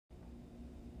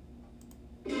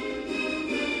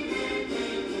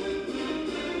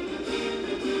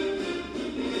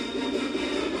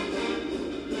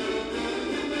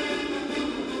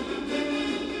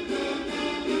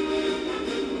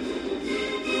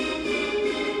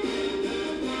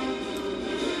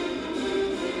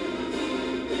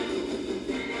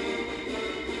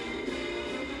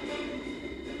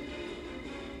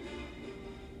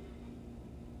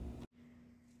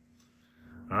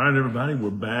right, everybody, we're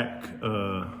back.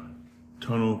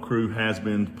 Tunnel Crew Has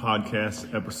Been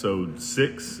podcast episode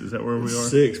 6. Is that where we are?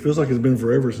 6. Feels like it's been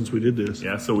forever since we did this.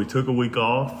 Yeah, so we took a week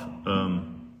off.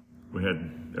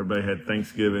 Everybody had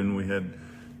Thanksgiving. We had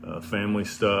family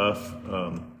stuff.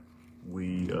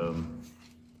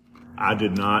 I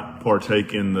did not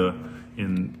partake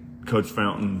in Coach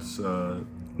Fountain's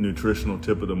nutritional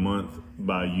tip of the month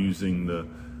by using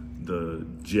the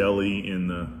jelly in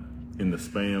the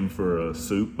Spam for a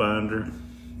soup binder.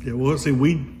 Yeah, well, see,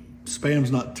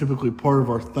 Spam's not typically part of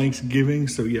our Thanksgiving,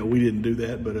 so yeah, we didn't do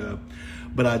that.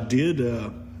 But I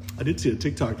did see a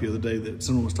TikTok the other day that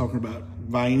someone was talking about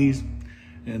Viennese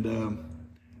and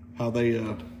how they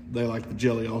like the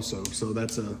jelly also. So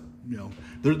that's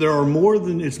there are more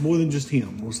than just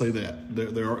him. We'll say that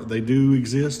they do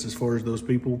exist as far as those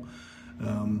people,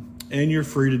 and you're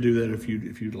free to do that if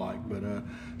you'd like. But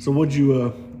so what'd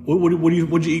you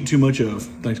eat too much of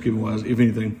Thanksgiving wise, if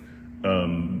anything?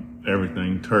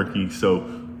 Everything. Turkey. So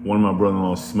one of my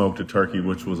brother-in-laws smoked a turkey,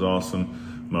 which was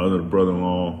awesome. My other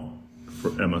brother-in-law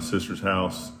at my sister's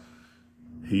house,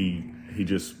 he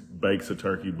just bakes a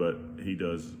turkey, but he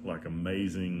does like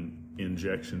amazing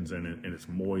injections in it, and it's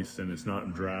moist and it's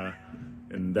not dry.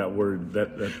 And that word,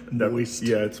 that moist.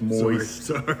 Yeah, it's moist.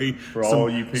 Sorry. For all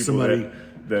you people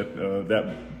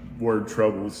that word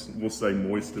troubles, we'll say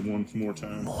moist one more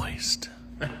time. Moist.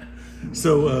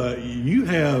 So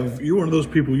you're one of those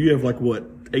people. You have like what,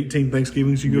 18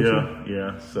 Thanksgivings you go through?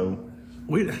 Yeah. So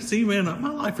see, man, my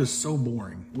life is so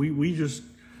boring. We just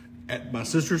my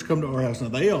sisters come to our house now.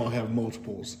 They all have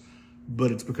multiples,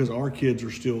 but it's because our kids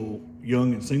are still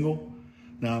young and single.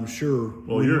 Now I'm sure.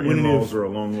 Well, your in-laws are a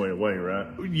long way away, right?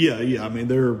 Yeah. I mean,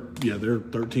 they're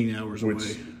 13 hours away.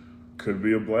 Which could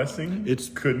be a blessing.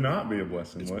 It could not be a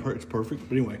blessing. It's perfect.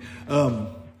 But anyway,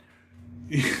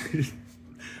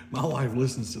 my wife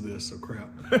listens to this, so crap.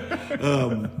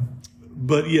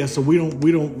 But yeah, so we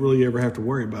don't really ever have to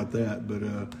worry about that. But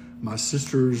my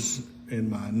sisters and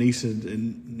my niece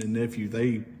and nephew,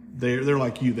 they're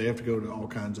like you. They have to go to all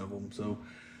kinds of them.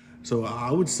 So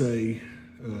I would say,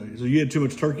 so you had too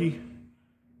much turkey.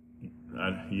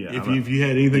 Yeah. If you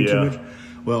had anything too much,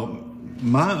 well,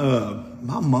 my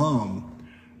mom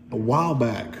a while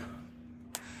back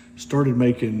started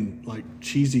making like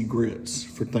cheesy grits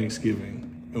for Thanksgiving.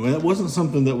 And that wasn't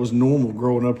something that was normal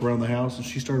growing up around the house, and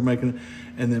she started making it.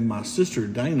 And then my sister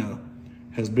Dana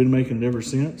has been making it ever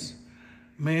since.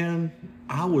 Man,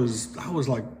 I was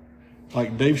like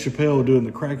Dave Chappelle doing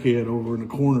the crackhead over in the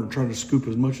corner, trying to scoop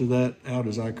as much of that out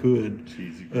as I could.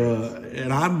 Cheesy grits.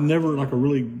 And I've never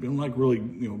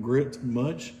been grits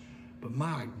much, but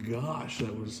my gosh,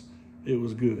 it was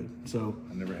good. So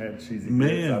I never had cheesy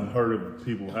grits. I've heard of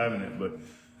people having it, but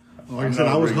like I said,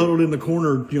 I was huddled in the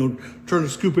corner, trying to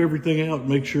scoop everything out, and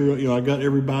make sure I got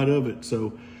every bite of it.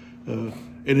 So, and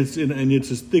it's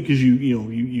as thick as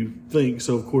you think.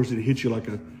 So of course it hits you like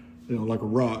a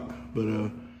rock.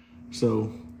 But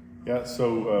so yeah.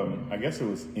 So I guess it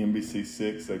was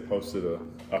NBC6. They posted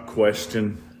a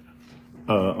question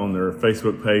on their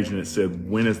Facebook page, and it said,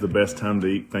 "When is the best time to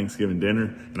eat Thanksgiving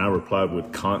dinner?" And I replied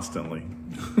with "constantly."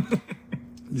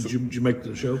 Did you make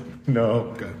the show?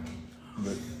 No. Okay.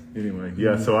 But anyway,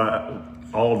 yeah. So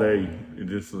all day.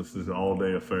 This is an all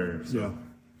day affair. So. Yeah.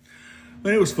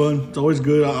 Man, it was fun. It's always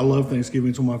good. I love Thanksgiving.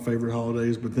 It's one of my favorite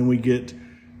holidays. But then we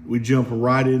jump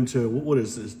right into what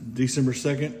is this? December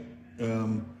 2nd.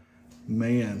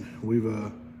 Man,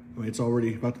 it's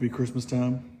already about to be Christmas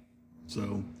time.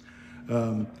 So,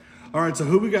 all right. So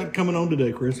who we got coming on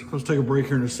today, Chris? Let's take a break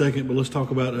here in a second, but let's talk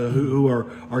about who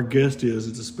our guest is.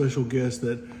 It's a special guest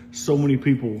that so many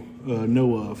people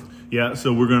know of. Yeah,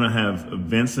 so we're going to have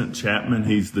Vincent Chapman.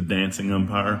 He's the dancing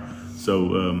umpire.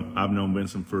 So I've known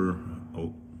Vincent for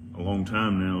a long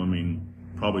time now. I mean,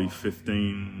 probably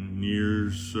 15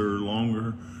 years or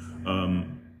longer.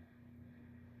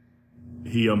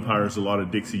 He umpires a lot of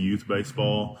Dixie youth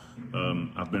baseball.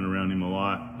 I've been around him a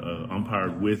lot,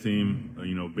 umpired with him,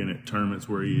 been at tournaments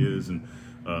where he is. And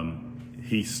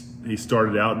he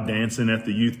started out dancing at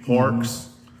the youth parks. Mm-hmm.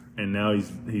 And now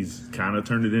he's kind of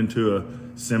turned it into a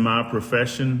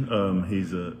semi-profession.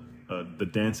 He's the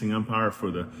dancing umpire for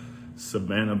the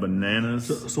Savannah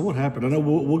Bananas. So what happened? I know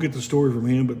we'll get the story from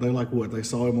him, but they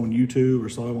saw him on YouTube or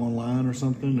saw him online or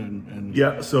something, and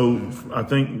yeah. So I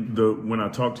think when I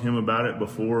talked to him about it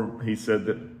before, he said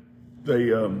that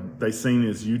they seen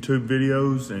his YouTube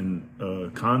videos and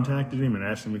contacted him and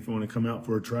asked him if he wanted to come out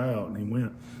for a tryout, and he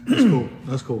went.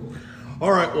 That's cool.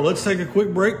 All right, well, let's take a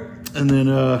quick break, and then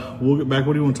we'll get back.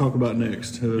 What do you want to talk about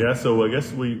next? So I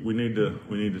guess we need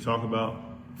to talk about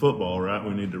football, right?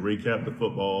 We need to recap the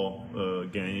football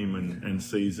game and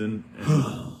season,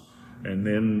 and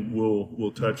then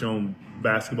we'll touch on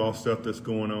basketball stuff that's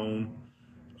going on.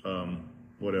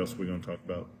 What else are we going to talk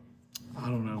about? I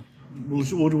don't know.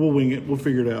 We'll wing it. We'll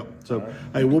figure it out. So, right.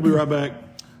 Hey, we'll be right back.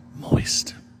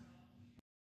 Moist.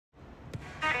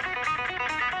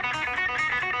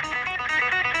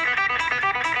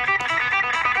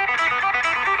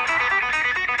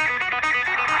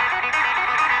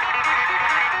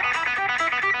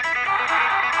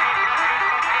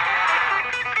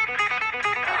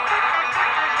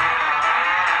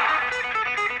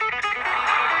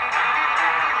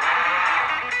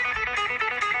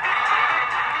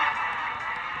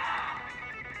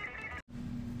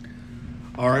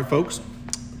 All right, folks,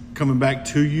 coming back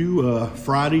to you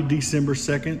Friday, December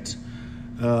 2nd.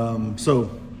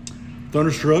 So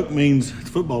Thunderstruck means it's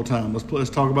football time. Let's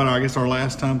talk about, I guess, our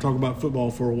last time talk about football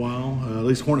for a while, at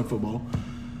least Hornet football.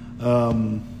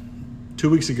 2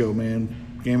 weeks ago,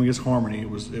 man, game against Harmony. It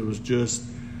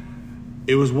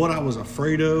was what I was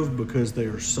afraid of because they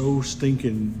are so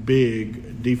stinking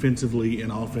big defensively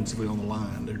and offensively on the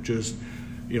line. They're just,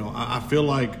 I feel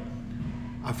like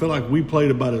we played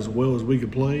about as well as we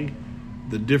could play.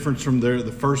 The difference from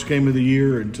the first game of the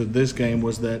year and to this game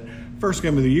was that first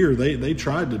game of the year they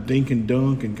tried to dink and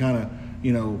dunk and kind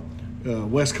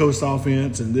of West Coast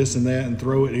offense and this and that and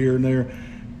throw it here and there.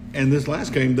 And this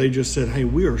last game they just said, hey,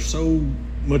 we are so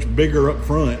much bigger up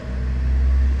front.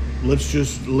 Let's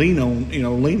just lean on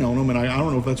them. And I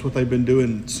don't know if that's what they've been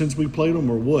doing since we played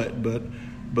them or what, but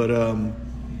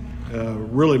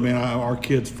really, man, our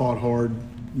kids fought hard.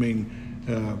 I mean,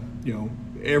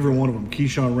 every one of them.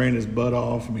 Keyshawn ran his butt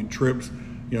off. I mean, Trips,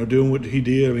 doing what he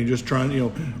did. I mean, just trying,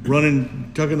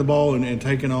 running, tucking the ball and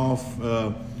taking off.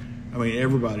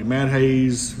 Everybody. Matt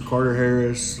Hayes, Carter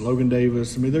Harris, Logan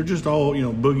Davis. I mean, they're just all,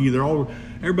 Boogie.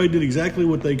 Everybody did exactly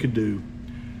what they could do.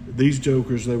 These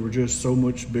jokers, they were just so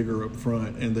much bigger up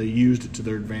front, and they used it to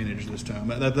their advantage this time.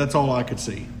 That's all I could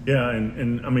see. Yeah,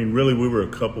 and I mean, really, we were a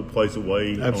couple plays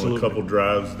away on a couple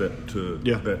drives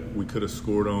that we could have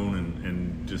scored on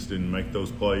and just didn't make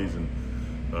those plays. And,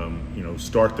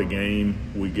 start the game,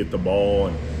 we get the ball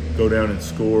and go down and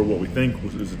score what we think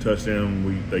is a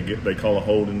touchdown. They call a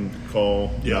holding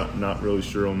call. Yeah. Not really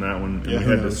sure on that one. And we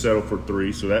had to settle for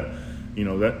 3. So that,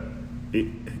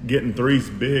 getting 3's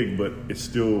big, but it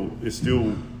still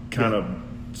kind of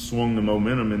swung the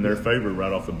momentum in their favor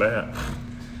right off the bat.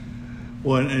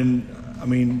 Well, and I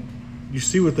mean, you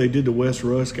see what they did to West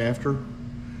Rusk after.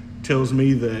 Tells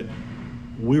me that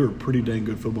we were a pretty dang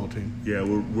good football team. Yeah,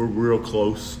 we're real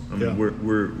close. I mean,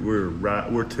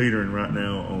 we're teetering right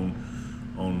now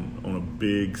on a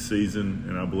big season,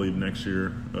 and I believe next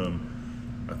year.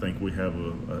 I think we have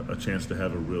a chance to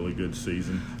have a really good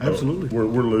season. Absolutely.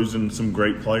 We're losing some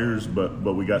great players, but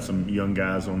we got some young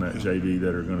guys on that JV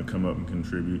that are going to come up and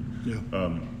contribute.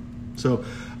 Yeah. So,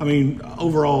 I mean,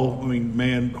 overall,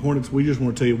 man, Hornets. We just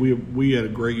want to tell you, we had a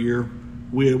great year.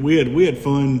 We had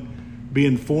fun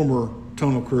being former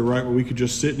tunnel crew, right, where we could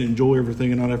just sit and enjoy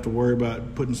everything and not have to worry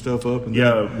about putting stuff up. And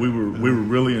we were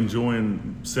really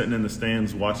enjoying sitting in the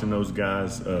stands watching those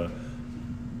guys.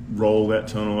 Roll that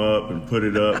tunnel up and put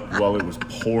it up while it was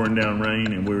pouring down rain,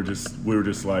 and we were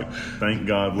just like, thank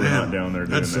God we're not down there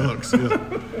doing that. Sucks.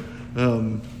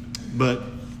 Yeah. But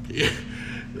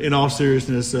in all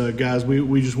seriousness, guys,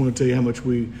 we just want to tell you how much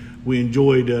we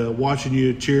enjoyed watching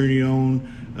you, cheering you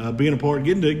on, being a part,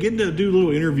 getting to do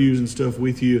little interviews and stuff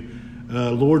with you.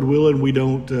 Lord willing, we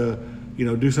don't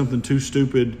do something too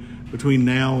stupid between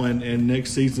now and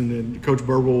next season, and Coach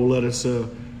Burwell will let us.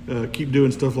 Keep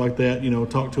doing stuff like that,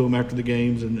 talk to them after the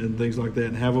games and things like that,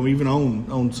 and have them even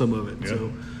on some of it.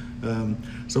 Yeah.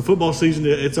 So football season,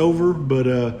 it's over, but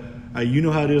you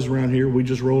know how it is around here. We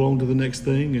just roll on to the next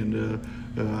thing, and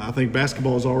I think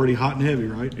basketball is already hot and heavy,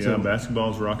 right? Yeah,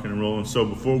 basketball's rocking and rolling. So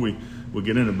before we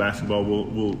get into basketball,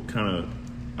 we'll kind of,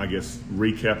 I guess,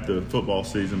 recap the football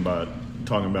season by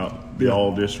talking about the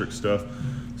all-district stuff.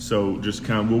 So just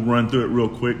we'll run through it real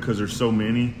quick because there's so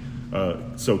many.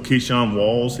 So Keyshawn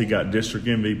Walls, he got district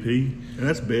MVP. And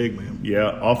that's big, man.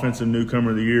 Yeah, offensive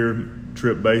newcomer of the year,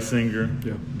 Trip Basinger.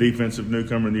 Yeah. Defensive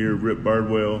newcomer of the year, Rip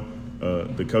Birdwell.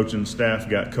 The coaching staff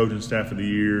got coaching staff of the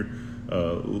year.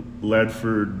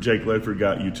 Jake Ledford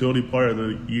got utility player of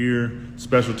the year.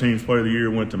 Special teams player of the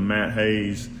year went to Matt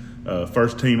Hayes.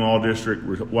 First team all district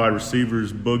wide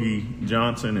receivers, Boogie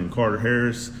Johnson and Carter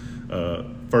Harris.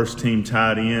 First team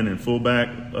tight end and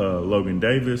fullback, Logan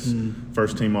Davis.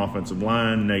 First team offensive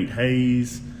line, Nate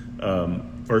Hayes.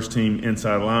 First team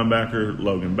inside linebacker,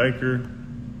 Logan Baker.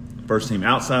 First team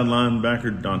outside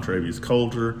linebacker, Dontravius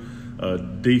Coulter.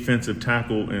 Defensive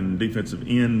tackle and defensive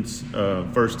ends,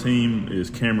 first team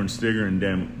is Cameron Stigger and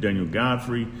Daniel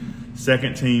Godfrey.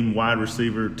 Second team, wide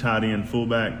receiver, tight end,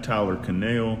 fullback, Tyler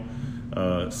Cannell.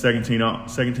 Second team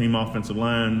offensive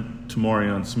line,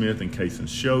 Tamarion Smith and Kason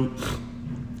Schote.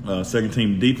 Second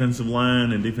team defensive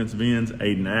line and defensive ends,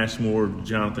 Aiden Ashmore,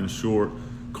 Jonathan Short,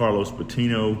 Carlos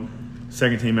Patino.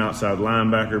 Second team outside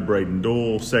linebacker, Braden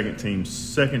Doyle. Second team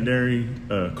secondary,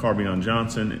 Carbion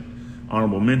Johnson.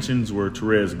 Honorable mentions were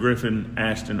Therese Griffin,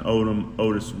 Ashton Odom,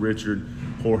 Otis Richard,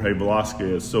 Jorge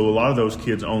Velasquez. So a lot of those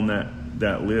kids on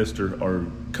that list are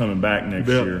coming back next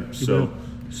year.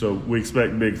 So we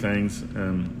expect big things,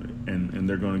 and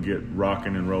they're going to get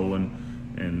rocking and rolling,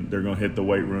 and they're going to hit the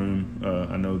weight room.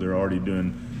 I know they're already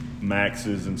doing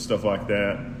maxes and stuff like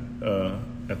that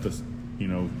at the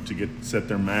to set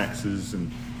their maxes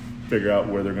and figure out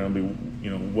where they're going to be,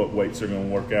 what weights they're going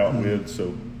to work out with.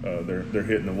 So they're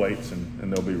hitting the weights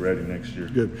and they'll be ready next year.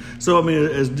 Good. So I mean,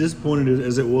 as disappointed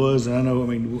as it was, and I know,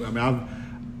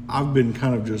 I've been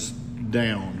kind of just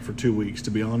down for 2 weeks, to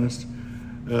be honest.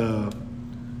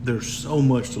 There's so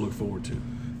much to look forward to.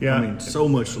 Yeah, so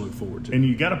much to look forward to. And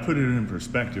you got to put it in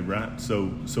perspective, right? So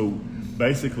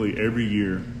basically, every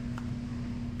year,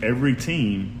 every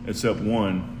team except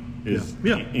one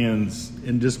ends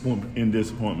in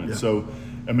disappointment. Yeah. So,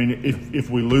 if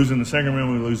we lose in the second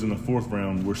round, we lose in the fourth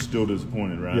round, we're still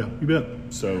disappointed, right? Yeah, you bet.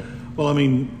 So, well,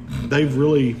 they've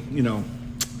really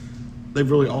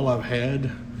all I've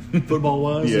had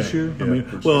football-wise this year. Sure.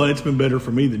 It's been better for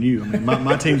me than you.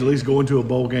 My team's at least going to a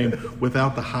bowl game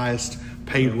without the highest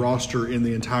paid roster in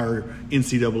the entire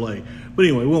NCAA. But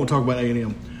anyway, we won't talk about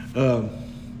A&M.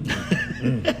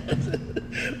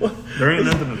 There ain't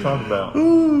nothing to talk about.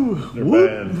 They're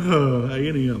bad.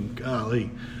 A&M, golly.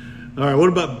 All right, what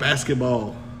about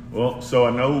basketball? Well, so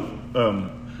I know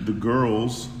the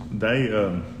girls, they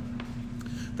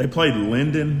played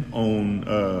Linden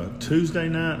on Tuesday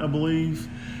night, I believe.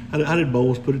 How did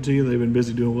Bowles put it to you? They've been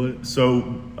busy doing what?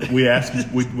 So we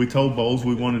asked, we told Bowles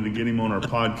we wanted to get him on our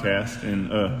podcast,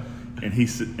 and he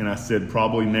said, and I said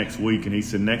probably next week, and he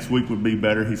said next week would be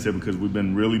better. He said because we've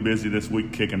been really busy this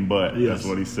week kicking butt. Yes. That's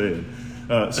what he said.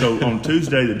 So on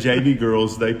Tuesday, the JV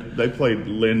girls they played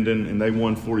Linden and they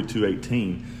won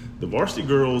 42-18. The varsity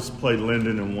girls played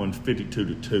Linden and won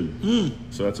 52-2.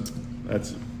 So that's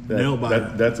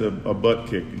a butt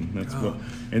kicking.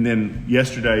 And then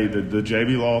yesterday the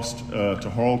JV lost to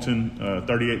Harleton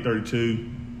 38-32,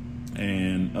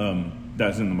 and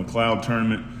that's in the McLeod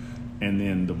tournament. And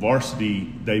then the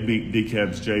varsity, they beat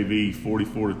DeKalb's JV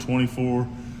 44-24,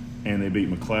 and they beat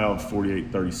McLeod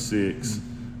 48-36.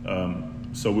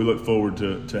 So we look forward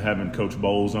to having Coach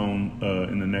Bowles on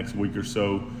in the next week or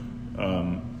so,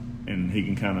 and he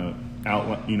can kind of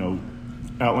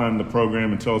outline the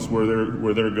program and tell us where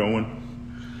they're going.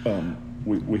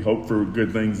 We hope for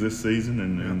good things this season,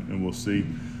 and we'll see.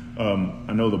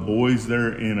 I know the boys,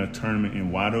 they're in a tournament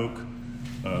in White Oak.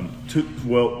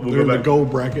 We'll they're in the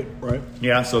gold bracket, right?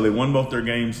 Yeah, so they won both their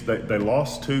games. They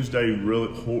lost Tuesday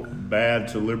really bad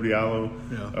to Liberty Ilo.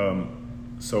 Yeah.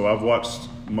 So I've watched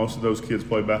most of those kids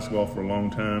play basketball for a long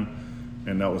time,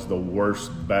 and that was the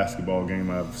worst basketball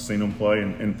game I've seen them play.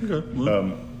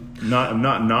 I'm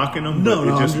not knocking them, but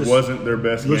it just wasn't their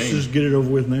best game. Let's just get it over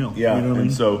with now. Yeah, you know what I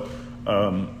mean? So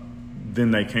then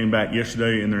they came back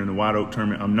yesterday, and they're in the White Oak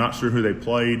tournament. I'm not sure who they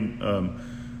played,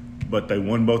 but they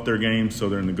won both their games, so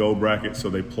they're in the gold bracket.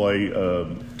 So they play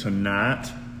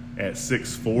tonight at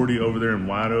 6:40 over there in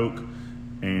White Oak,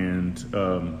 and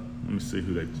let me see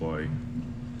who they play.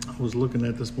 I was looking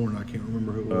at this morning. I can't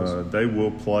remember who it was. They will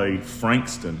play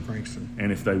Frankston.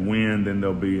 And if they win, then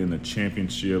they'll be in the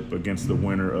championship against the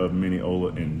winner of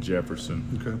Mineola and Jefferson.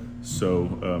 Okay.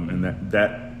 So, and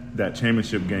that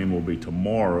championship game will be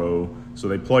tomorrow. So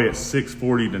they play at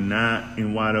 6:40 tonight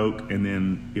in White Oak, and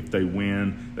then if they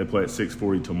win, they play at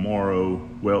 6:40 tomorrow.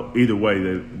 Well, either way,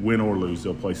 they win or lose,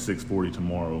 they'll play 6:40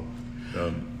 tomorrow.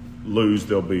 Lose,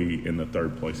 they'll be in the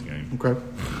third place game. Okay.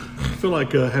 I feel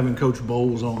like having Coach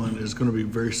Bowles on is going to be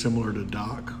very similar to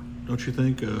Doc, don't you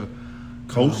think?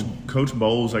 Coach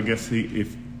Bowles, I guess a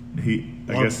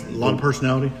lot of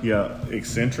personality. Yeah,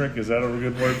 eccentric. Is that a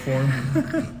good word for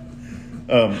him?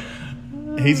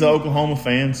 He's an Oklahoma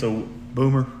fan, so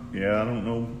Boomer. Yeah, I don't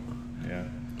know. Yeah.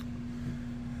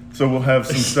 So we'll have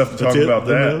some stuff to talk about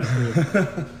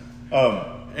that.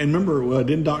 And remember,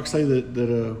 didn't Doc say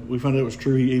that we found out it was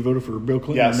true? He voted for Bill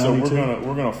Clinton. Yeah, so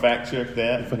we're gonna fact check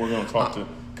that. We're gonna talk to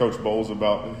Coach Bowles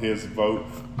about his vote.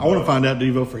 I want to find out, did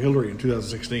he vote for Hillary in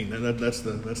 2016? That's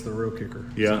the real kicker.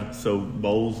 Yeah. So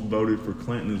Bowles voted for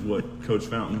Clinton, is what Coach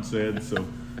Fountain said. So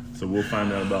we'll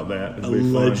find out about that. It'll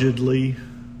allegedly.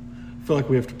 feel like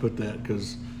we have to put that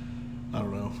because I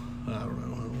don't know.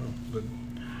 But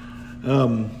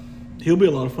he'll be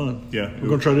a lot of fun. Yeah. We're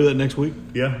going to try to do that next week.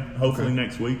 Yeah, hopefully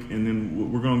next week. And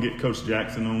then we're going to get Coach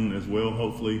Jackson on as well,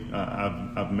 hopefully.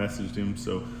 I've messaged him,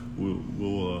 so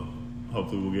we'll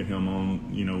hopefully we'll get him on,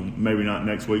 maybe not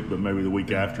next week, but maybe the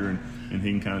week after, and he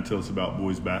can kind of tell us about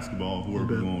boys basketball, where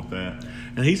we're going with that.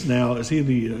 And he's the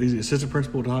assistant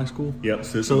principal at the high school? Yep,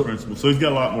 assistant principal. So he's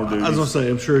got a lot more duties. I was going to say,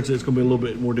 I'm sure it's going to be a little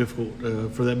bit more difficult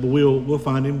for that, but we'll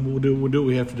find him. We'll do what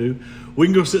we have to do. We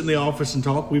can go sit in the office and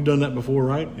talk. We've done that before,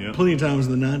 right? Yep. Plenty of times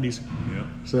in the 90s. Yeah.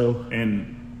 So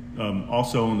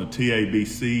also on the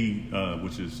TABC,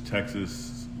 which is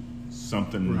Texas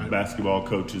something basketball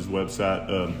coaches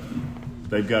website,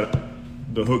 they've got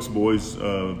the Hooks boys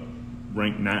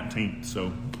ranked 19th.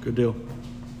 So good deal.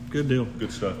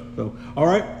 Good stuff. So, all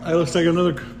right, let's take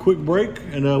another quick break,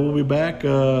 and we'll be back.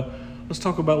 Let's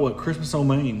talk about what Christmas on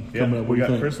Main coming up. We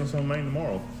got Christmas on Main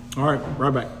tomorrow. All right,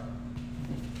 right back.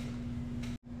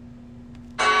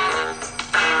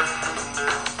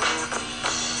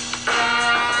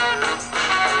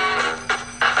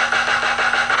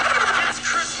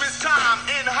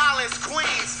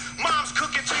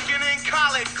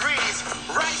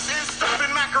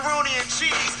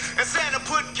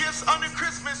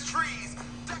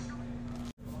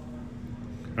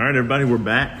 All right, everybody, we're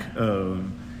back.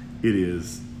 It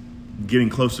is getting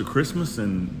close to Christmas,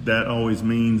 and that always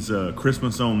means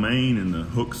Christmas on Main and the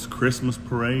Hooks Christmas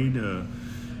Parade.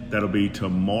 That'll be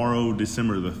tomorrow,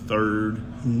 December the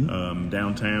 3rd,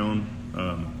 downtown.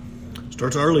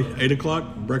 Starts early, 8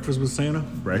 o'clock, breakfast with Santa.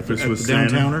 Breakfast with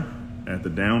Santa. At the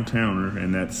Downtowner,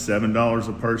 and that's $7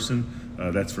 a person.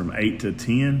 That's from 8 to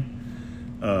 10.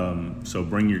 So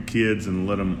bring your kids and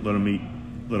let them eat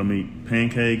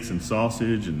pancakes and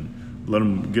sausage, and let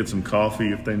them get some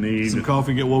coffee if they need. Some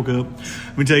coffee, get woke up.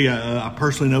 Let me tell you, I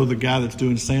personally know the guy that's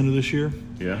doing Santa this year.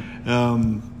 Yeah.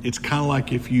 It's kind of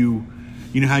like if you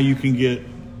know how you can get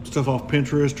stuff off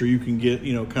Pinterest, or you can get,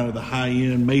 kind of the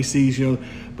high-end Macy's,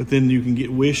 but then you can get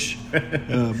Wish.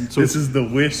 So this is the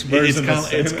Wish version of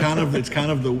Santa. It's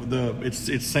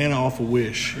Santa off of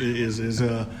Wish. But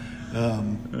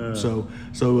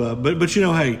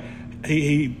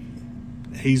hey,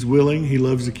 he's willing. He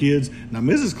loves the kids. Now,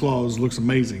 Mrs. Claus looks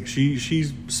amazing.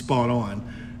 She's spot on.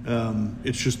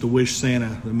 It's just the Wish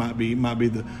Santa that might be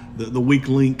the weak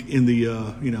link in the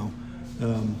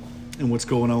and what's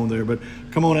going on there. But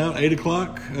come on out, 8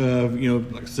 o'clock.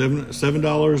 Like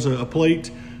 $7 a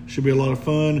plate. Should be a lot of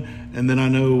fun. And then I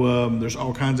know there's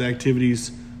all kinds of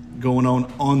activities going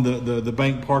on the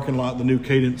bank parking lot, the new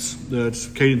Cadence, it's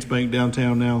Cadence Bank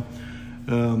downtown now.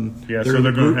 So they're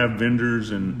going to have vendors,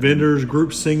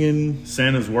 group singing.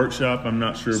 Santa's Workshop, I'm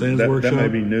not sure. That may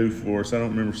be new for us. I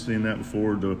don't remember seeing that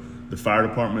before. The fire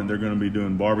department, they're going to be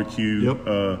doing barbecue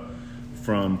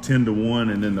from 10 to 1,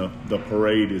 and then the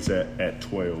parade is at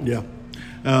 12. Yeah.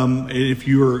 If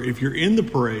you're in the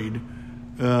parade,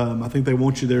 I think they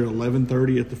want you there at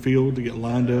 11:30 at the field to get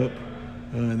lined up,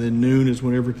 and then noon is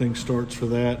when everything starts for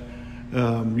that.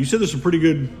 You said there's some pretty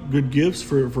good gifts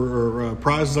for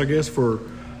prizes, I guess, for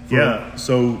yeah.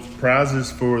 So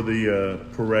prizes for the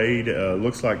parade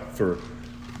looks like for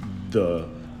the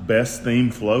best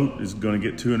theme float is going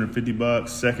to get $250.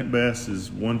 Second best is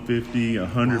 $150,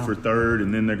 $100 for third,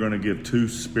 and then they're going to give 2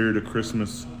 Spirit of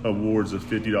Christmas awards of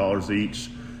 $50 each.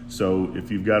 So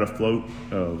if you've got a float,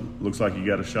 looks like you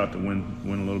got a shot to win a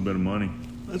little bit of money.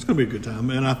 That's going to be a good time,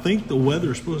 and I think the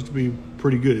weather is supposed to be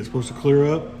pretty good. It's supposed to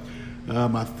clear up.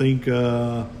 I think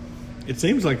it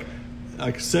seems like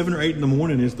 7 or 8 in the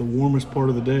morning is the warmest part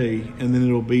of the day, and then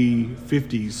it'll be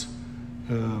 50s.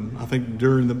 I think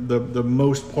during the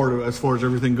most part of as far as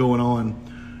everything going on,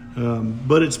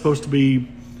 but it's supposed to be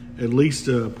at least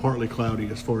partly cloudy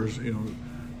as far as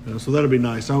so that'll be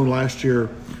nice. I know last year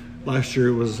it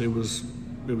was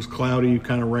cloudy,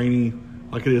 kind of rainy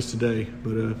like it is today,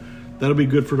 but that'll be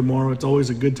good for tomorrow. It's always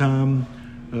a good time.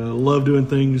 Love doing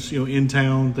things, in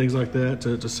town, things like that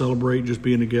to celebrate, just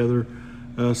being together.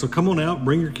 So come on out,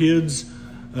 bring your kids.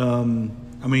 Even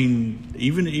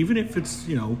if it's,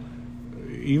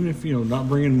 even if, not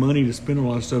bringing money to spend a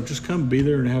lot of stuff, just come be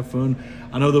there and have fun.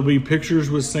 I know there'll be pictures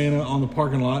with Santa on the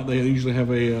parking lot. They usually have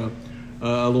a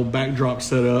little backdrop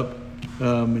set up,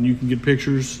 and you can get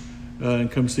pictures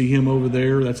and come see him over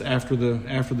there. That's after the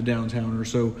downtowner.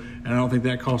 So, and I don't think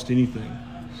that cost anything.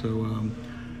 So,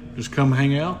 just come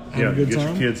hang out, have a good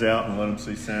time. Get your kids out and let them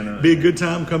see Santa. Be a good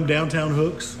time. Come downtown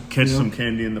Hooks. Catch some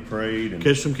candy in the parade. And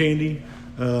catch some candy.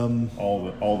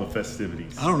 All the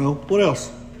festivities. I don't know. What else?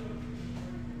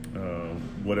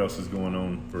 What else is going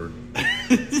on for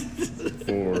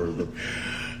the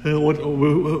What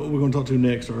we're going to talk to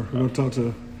next, or we're going to talk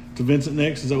to Vincent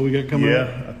next? Is that what we got coming up?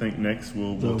 Yeah, I think next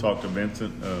we'll talk to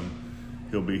Vincent.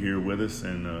 He'll be here with us,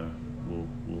 and we'll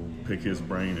pick his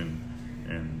brain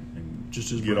and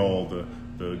just get all the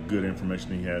good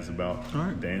information he has about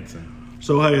dancing.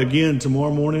 So hey, again,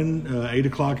 tomorrow morning, 8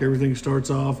 o'clock, everything starts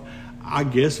off. I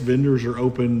guess vendors are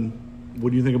open.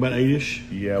 What do you think about 8-ish?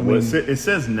 Yeah, it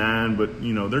says 9, but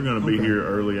they're going to be here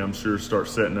early. I'm sure start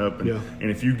setting up, and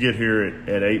if you get here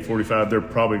at 8:45, they're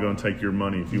probably going to take your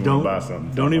money if you want to buy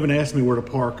something. Don't even ask me where to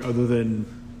park other than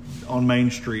on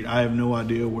Main Street. I have no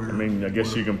idea where. I mean, I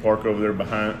guess you can park over there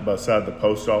beside the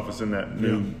post office in that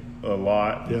new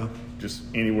lot. Yeah, just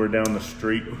anywhere down the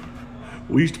street.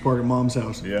 We used to park at Mom's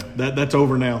house. Yeah. That's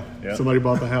over now. Yeah. Somebody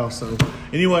bought the house. So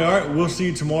anyway, all right, we'll see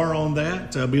you tomorrow on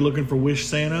that. Be looking for Wish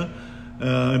Santa.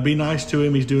 And be nice to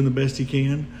him. He's doing the best he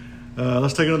can.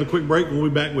 Let's take another quick break. We'll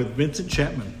be back with Vincent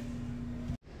Chapman.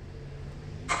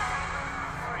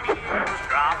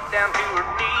 Dropped down to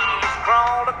her knees,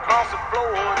 crawled across the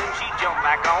floor, then she jumped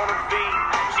back on her feet.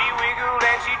 She wiggled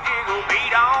and she jiggled,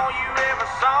 beat all you ever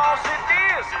saw. Said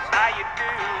this is how you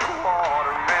do the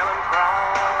watermelon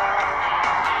crawl.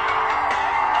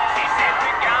 She said we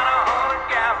got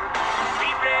 100 gallons,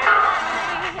 sweet red.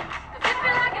 If you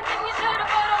like it, then you should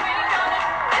have put a ring on it.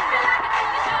 If you like it, then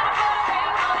you should have put a ring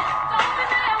on it. Don't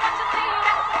deny what you see,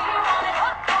 that's what you want it.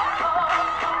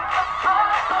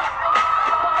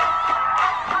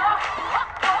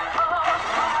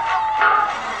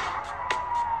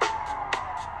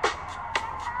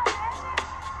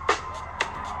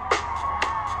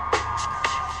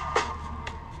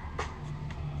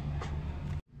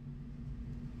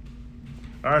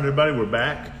 All right, everybody, we're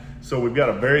back. So we've got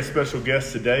a very special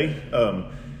guest today.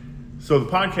 So the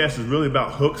podcast is really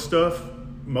about hook stuff.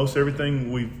 Most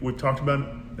everything we've talked about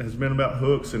has been about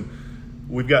hooks, and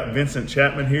we've got Vincent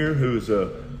Chapman here, who's a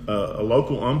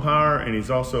local umpire, and he's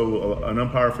also an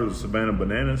umpire for the Savannah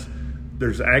Bananas.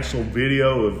 There's actual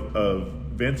video of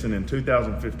Vincent in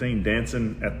 2015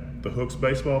 dancing at the Hooks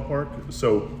baseball park.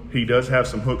 So he does have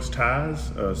some Hooks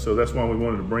ties. So that's why we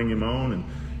wanted to bring him on,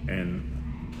 and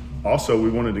also we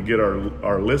wanted to get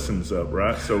our listens up,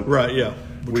 right? So yeah.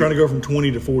 We're trying to go from 20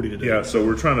 to 40 today. Yeah, so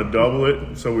we're trying to double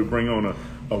it. So we bring on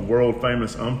a world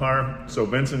famous umpire. So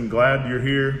Vincent, glad you're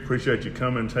here. Appreciate you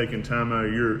coming, taking time out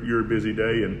of your busy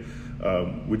day, and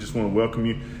we just want to welcome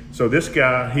you. So this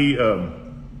guy,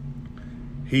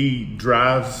 he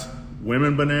drives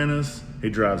women bananas,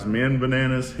 he drives men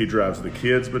bananas, he drives the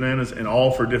kids bananas, and all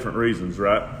for different reasons,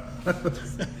 right?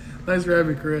 Thanks for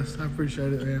having me, Chris. I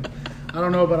appreciate it, man. I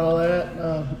don't know about all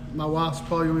that. My wife's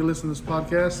probably going to be listening to this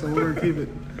podcast, so we're going to keep it.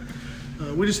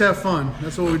 We just have fun.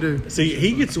 That's what we do. See,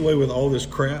 he gets away with all this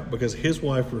crap because his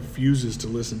wife refuses to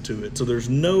listen to it. So there's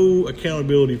no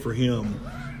accountability for him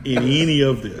in any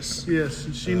of this. Yes,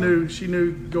 she knew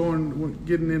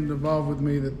getting involved with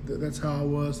me that's how I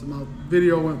was. My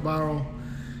video went viral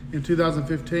in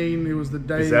 2015. It was the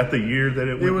day. Is that the year that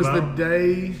it went viral? It was the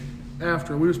day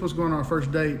after. We were supposed to go on our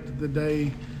first date the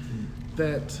day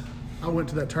that I went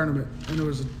to that tournament, and it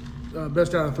was a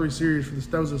best out of 3 series for this.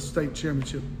 That was a state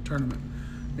championship tournament,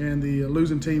 and the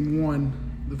losing team won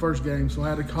the first game. So I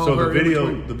had to call her. So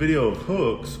the video of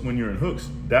Hooks, when you're in Hooks,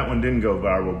 that one didn't go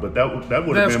viral, but that would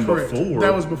have been correct. Before.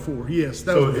 That was before. Yes,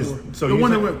 that was before. So the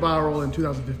one that went viral in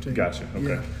 2015. Gotcha.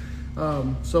 Okay. Yeah.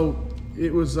 So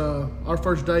it was our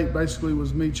first date. Basically,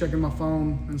 was me checking my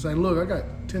phone and saying, "Look, I got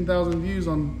 10,000 views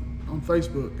on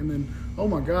Facebook," and then, "Oh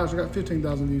my gosh, I got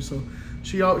 15,000 views." So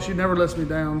she never lets me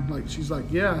down. Like, she's like,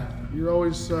 "Yeah, you're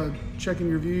always checking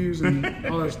your views and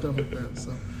all that stuff like that."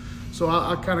 So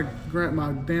I kind of grant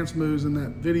my dance moves in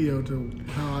that video to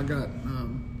how I got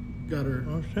her.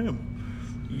 Oh, damn.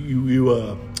 You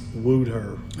wooed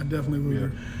her. I definitely wooed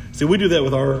her. See, we do that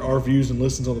with our views and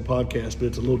listens on the podcast, but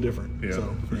it's a little different. Yeah,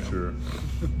 so, for sure.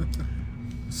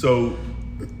 So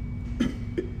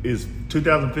is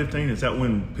 2015, is that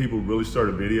when people really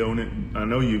started videoing it? I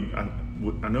know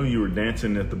you were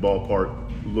dancing at the ballpark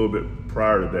a little bit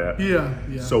prior to that. Yeah.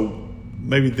 So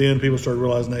maybe then people started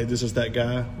realizing, hey, this is that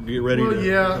guy. Get ready. Well,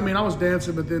 yeah. I mean, I was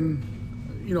dancing, but then,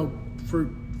 for a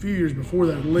few years before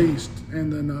that, at least,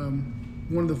 and then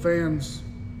one of the fans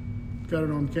got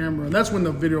it on camera, and that's when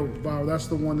the video viral. That's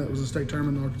the one that was a state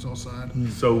tournament on the Arkansas side.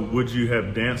 So would you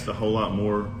have danced a whole lot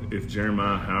more if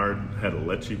Jeremiah Howard had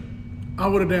let you? I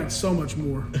would have danced so much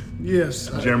more. Yes.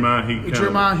 Jeremiah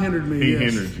hindered me. He yes.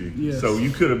 hindered you. Yes. So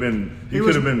you could have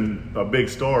been a big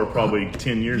star probably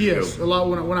 10 years ago. Yes, a lot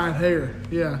when I had hair.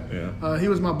 Yeah. Yeah. He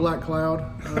was my black cloud.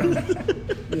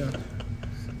 Yeah.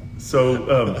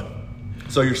 So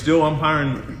you're still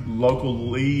umpiring local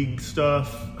league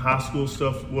stuff. high school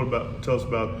stuff. Tell us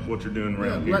about what you're doing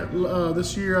around here.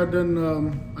 This year I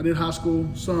did high school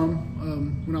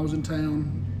some when I was in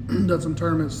town. Done some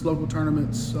tournaments, local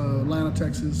tournaments, Atlanta,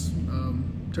 Texas,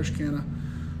 Texarkana,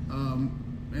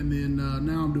 and then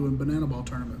now I'm doing banana ball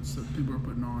tournaments that people are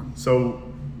putting on. So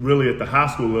really, at the high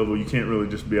school level, you can't really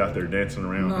just be out there dancing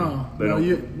around.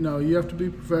 You have to be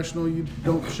professional. You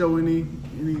don't show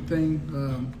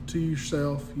anything to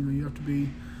yourself. You have to be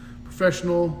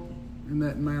professional in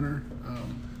that manner.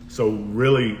 So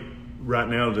really, right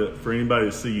now, for anybody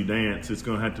to see you dance, it's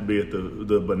going to have to be at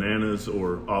the Bananas,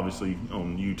 or obviously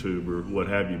on YouTube or what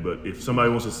have you. But if somebody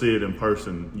wants to see it in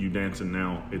person, you dancing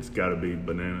now, it's got to be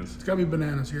Bananas. It's got to be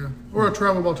Bananas, yeah, or a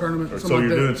travel ball tournament. So you're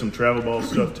doing some travel ball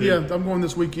stuff too. Yeah, I'm going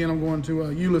this weekend. I'm going to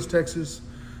Euless, Texas,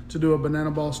 to do a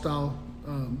banana ball style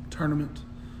tournament.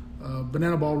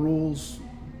 Banana ball rules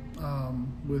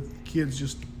with kids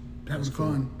just having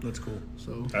fun. That's cool.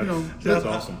 So that's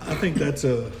awesome. I think that's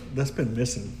been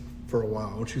missing for a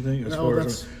while. Don't you think?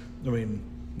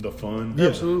 The fun. Yeah,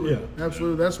 absolutely, yeah.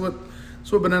 Absolutely. That's what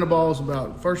banana ball is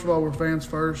about. First of all, we're fans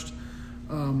first.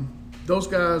 Those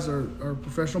guys are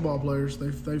professional ball players.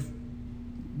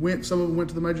 Some of them went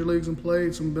to the major leagues and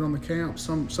played. Some have been on the camp.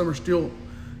 Some are still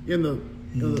in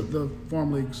the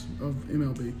farm leagues of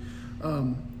MLB.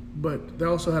 But they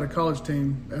also had a college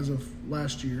team as of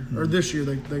last year, or this year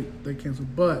they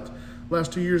canceled. But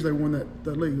last 2 years they won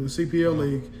that league, the CPL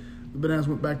league. The Bananas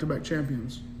went back-to-back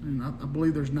champions, and I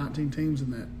believe there's 19 teams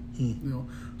in that.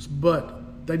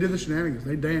 But they did the shenanigans.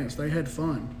 They danced. They had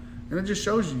fun, and it just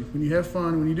shows you when you have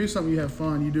fun, when you do something you have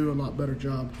fun, you do a lot better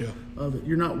job of it.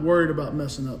 You're not worried about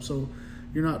messing up, so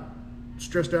you're not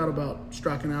stressed out about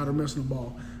striking out or missing a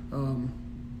ball.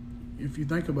 If you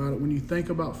think about it, when you think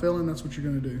about failing, that's what you're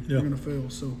going to do. You're going to fail.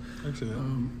 So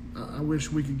I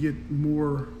wish we could get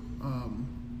more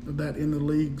of that in the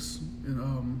leagues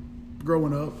and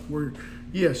growing up, where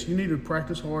yes, you need to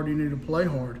practice hard, you need to play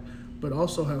hard, but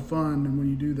also have fun. And when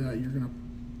you do that, you're going to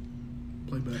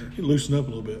play better. You loosen up a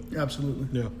little bit. Absolutely.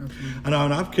 Yeah. Absolutely. I know,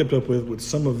 and I've kept up with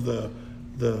some of the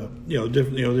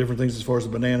different things as far as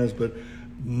the Bananas, but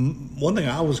one thing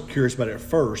I was curious about at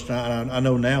first, I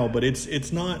know now, but it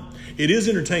is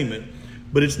entertainment,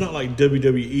 but it's not like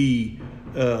WWE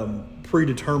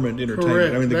predetermined entertainment.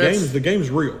 Correct. I mean, the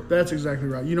game's real. That's exactly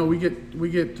right. We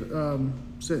get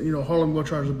Harlem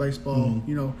Globetrotters of baseball.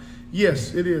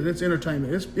 Yes, it is. It's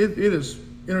entertainment. It is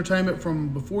entertainment from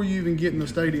before you even get in the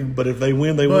stadium. But if they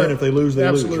win, they win. If they lose, they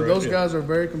lose. Absolutely, those guys are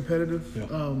very competitive.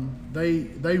 Yeah.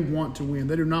 They want to win.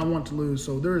 They do not want to lose.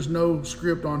 So there is no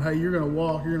script on, hey, you're going to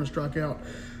walk, you're going to strike out.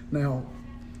 Now,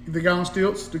 the guy on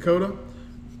stilts, Dakota,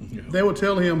 they will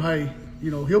tell him, hey,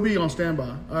 he'll be on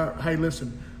standby. Hey,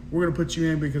 listen, we're going to put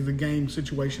you in because the game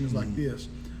situation is like this.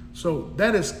 So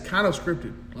that is kind of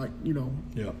scripted,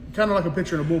 kind of like a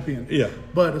pitcher in a bullpen. Yeah.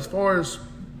 But as far as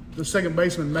the second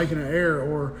baseman making an error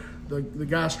or the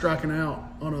guy striking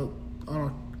out on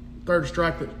a third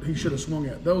strike that he should have swung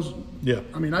at, those. Yeah.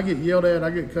 I mean, I get yelled at, I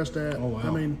get cussed at. Oh, wow. I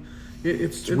mean,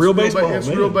 it's real baseball. It's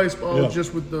real baseball,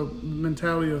 just with the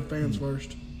mentality of fans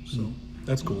first. So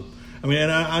that's cool. I mean,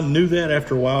 and I knew that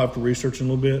after a while, after researching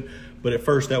a little bit. But at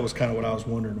first, that was kind of what I was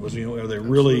wondering was, are they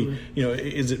really,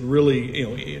 is it really,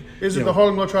 Is it the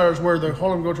Harlem Globetrotters where the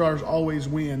Harlem Globetrotters always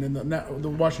win and the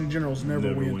Washington Generals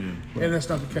never win. Right. And that's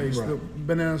not the case. Right. The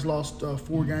Bananas lost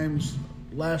 4 games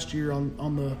last year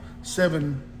on the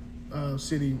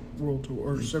 7-city world tour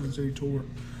or 7-city tour.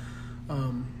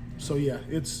 So yeah,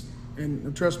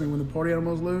 and trust me, when the party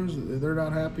animals lose, they're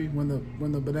not happy. When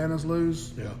the Bananas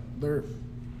lose, they're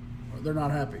not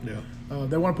happy. Yeah.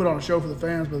 They want to put on a show for the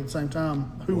fans, but at the same time,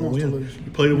 who wants to lose?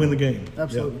 You play to win the game.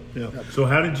 Absolutely. Yeah. So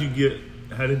how did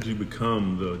you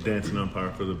become the dancing umpire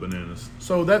for the Bananas?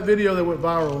 So that video that went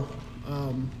viral,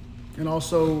 and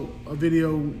also a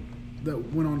video that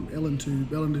went on Ellen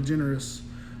DeGeneres,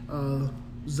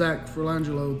 Zach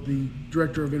Frangelo, the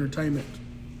director of entertainment,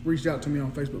 reached out to me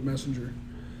on Facebook Messenger.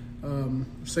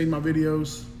 Seen my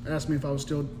videos, asked me if I was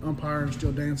still umpiring,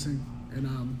 still dancing,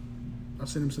 and I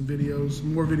sent him some videos,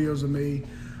 more videos of me,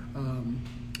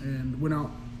 and went out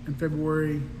in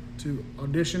February to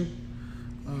audition.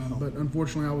 But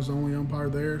unfortunately, I was the only umpire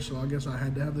there, so I guess I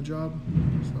had to have the job.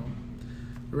 So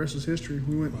the rest is history.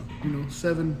 We went,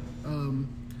 7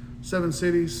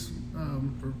 cities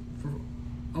for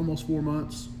almost 4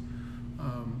 months.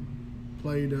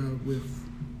 Played with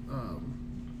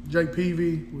Jake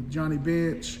Peavy, with Johnny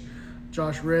Bench,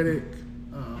 Josh Reddick,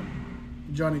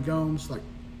 Johnny Gomes,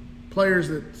 players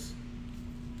that's,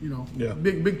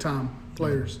 big time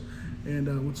players.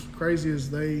 And what's crazy is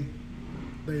they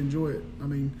enjoy it. I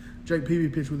mean, Jake Peavy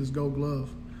pitched with his Gold Glove,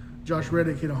 Josh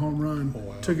Reddick hit a home run,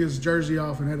 took his jersey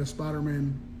off and had a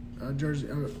Spider-Man jersey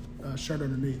shirt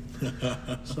underneath.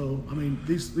 So I mean,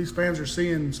 these fans are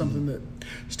seeing something that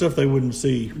Stuff they wouldn't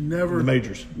see never in the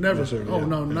majors. Never. necessarily, Oh yeah.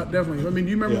 no, not definitely. I mean,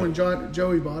 you remember Yeah. when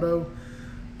Joey Votto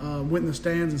went in the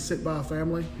stands and sit by a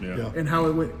family, Yeah. and how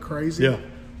it went crazy. Yeah.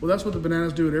 Well, that's what the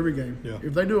Bananas do at every game. Yeah.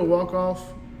 If they do a walk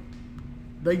off,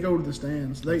 they go to the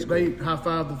stands. They high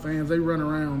five the fans. They run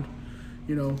around.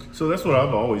 You know. So that's what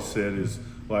I've always said is,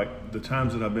 like, the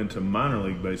times that I've been to minor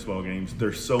league baseball games,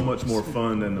 they're so much more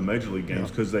fun than the major league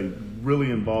games because they really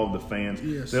involve the fans.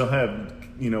 Yes. They'll have,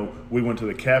 we went to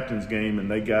the captain's game and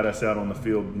they got us out on the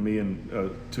field, me and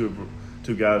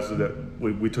two guys that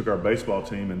we took our baseball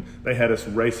team, and they had us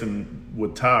racing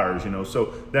with tires,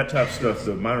 So that type of stuff,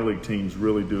 the minor league teams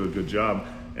really do a good job.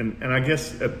 And I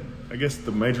guess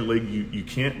the major league, you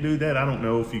can't do that. I don't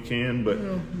know if you can, but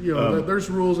There's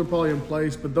rules that are probably in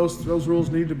place, but those rules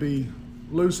need to be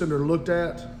loosened or looked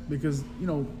at because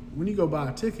when you go buy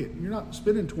a ticket, you're not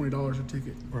spending $20 a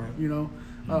ticket. Right.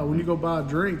 When you go buy a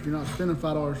drink, you're not spending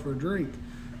 $5 for a drink.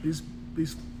 These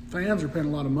fans are paying a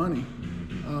lot of money,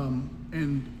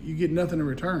 and you get nothing in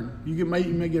return. You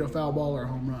may get a foul ball or a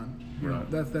home run. Right.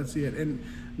 That's it. And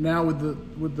now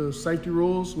with the safety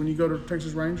rules, when you go to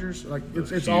Texas Rangers, like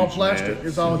it's all huge plastic. nets.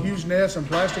 It's all huge nets and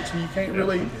plastic, so you can't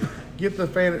really get the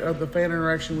fan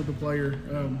interaction with the player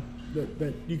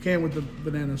that you can with the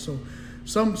Bananas. So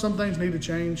some things need to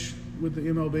change with the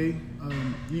MLB.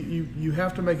 You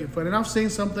have to make it fun. And I've seen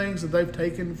some things that they've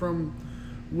taken from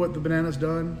what the Bananas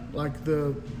done, like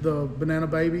the Banana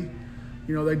Baby.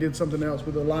 They did something else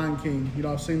with the Lion King.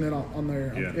 I've seen that on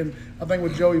there. Yeah. And I think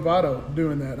with Joey Votto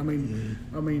doing that, I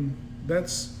mean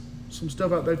that's some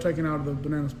stuff they've taken out of the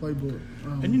Bananas playbook.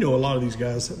 And a lot of these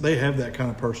guys, they have that kind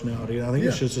of personality. And I think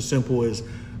it's Yeah. just as simple as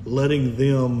letting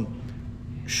them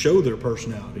show their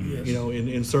personality, Yes.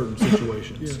 in certain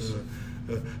situations.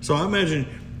 Yes. So I imagine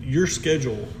your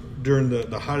schedule during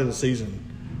the height of the season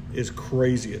is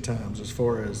crazy at times as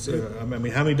far as, how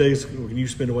many days can you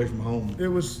spend away from home?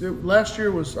 Last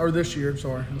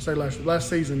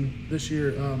season, this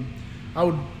year, I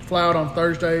would fly out on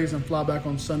Thursdays and fly back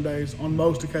on Sundays on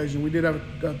most occasions. We did have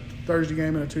a Thursday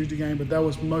game and a Tuesday game, but that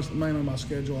was mainly my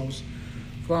schedule. I was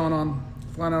flying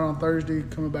out on Thursday,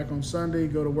 coming back on Sunday,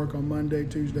 go to work on Monday,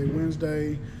 Tuesday,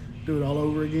 Wednesday, do it all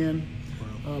over again.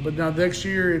 But now next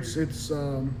year, it's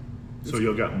so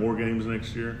you'll got more games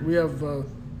next year? we have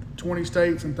 20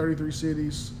 states and 33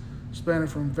 cities spanning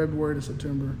from February to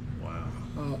September.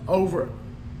 Wow. Over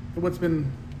what's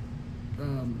been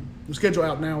the schedule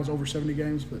out now is over 70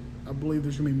 games, but I believe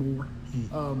there's going to be more.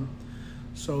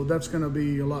 So that's going to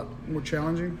be a lot more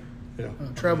challenging,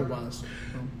 travel wise.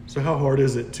 So how hard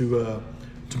is it to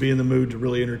be in the mood to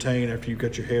really entertain after you've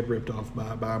got your head ripped off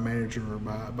by a manager or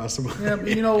by somebody? Yeah,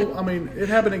 it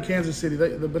happened in Kansas City.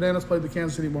 The Bananas played the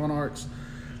Kansas City Monarchs.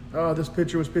 This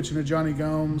pitcher was pitching to Johnny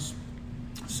Gomes.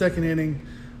 Second inning,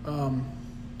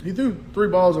 he threw three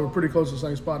balls that were pretty close to the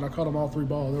same spot, and I caught them all three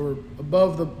balls. They were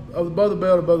above the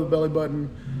belt, above the belly button.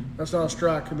 That's not a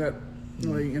strike in that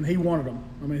league, and he wanted them.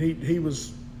 He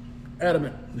was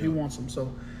adamant. He wants them.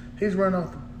 So he's running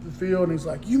off the field, and he's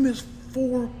like, "You missed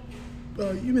four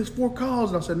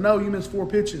calls." And I said, "No, you missed 4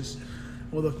 pitches."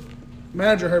 Well, the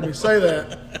manager heard me say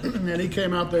that, and he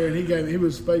came out there and he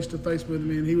was face to face with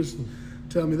me, and he was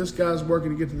telling me, "This guy's working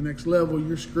to get to the next level.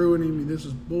 You're screwing him. This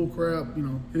is bull crap." He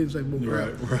didn't say bull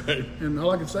crap. Right. And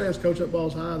all I can say is, "Coach, that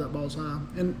ball's high. That ball's high."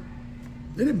 And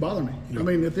it didn't bother me. At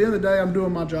the end of the day, I'm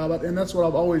doing my job, and that's what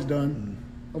I've always done.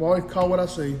 I've always called what I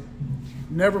see.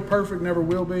 Never perfect, never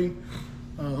will be.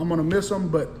 I'm going to miss them,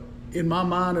 but in my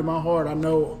mind, in my heart, I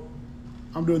know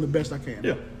I'm doing the best I can.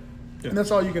 Yeah. And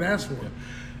that's all you can ask for.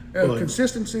 Well,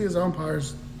 Consistency as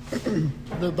umpires,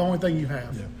 the only thing you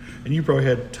have. Yeah. And you probably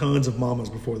had tons of mamas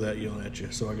before that yelling at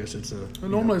you, so I guess it's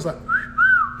Normally it's like,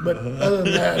 but other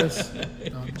than that, it's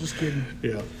no, just kidding.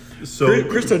 Yeah. So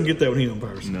Chris doesn't get that when he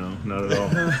umpires. No, not at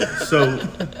all. So,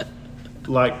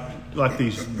 like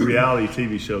these reality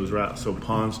TV shows, right? So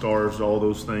Pawn Stars, all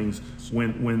those things.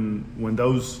 When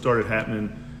those started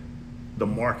happening, the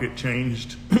market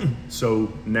changed.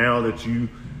 So now that you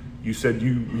said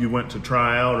you went to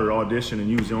try out or audition and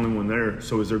you was the only one there.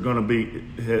 So is there going to be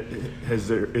is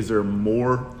there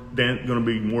more going to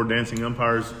be more dancing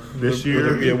umpires this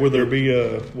year? Will there be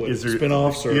Is there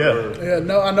spinoffs or? Yeah,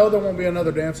 no, I know there won't be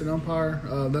another dancing umpire.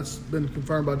 That's been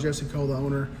confirmed by Jesse Cole, the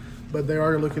owner. But they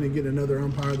are looking to get another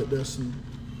umpire that does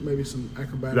maybe some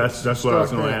acrobatics. That's what I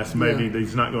was going to ask. Maybe Yeah.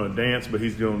 he's not going to dance, but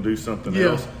he's going to do something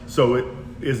Yeah. else. So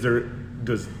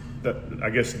does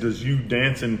you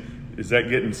dancing is that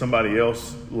getting somebody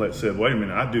else said, wait a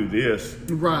minute, I do this?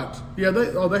 Right. Yeah.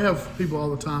 They have people all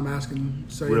the time asking,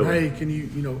 saying, Really? hey, can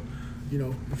you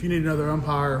if you need another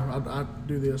umpire, I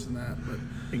do this and that. But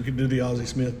You could do the Ozzie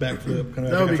Smith backflip kind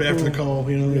of that would be after the cool. call,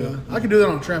 you know. Yeah. I could do that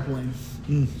on a trampoline.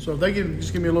 So if they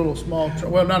just give me a little small,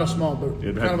 well, not a small, but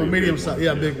It'd kind have of to a be a medium big size. one.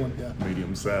 Yeah, Yeah. big one. Yeah.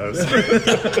 Medium size.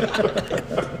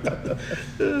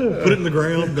 Put it in the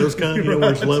ground, those kind,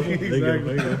 where it's level. There you go.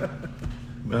 Exactly. There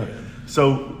you go.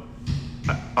 So,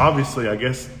 obviously, I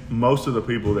guess most of the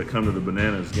people that come to the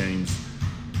Bananas games,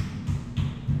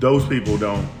 those people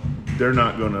they're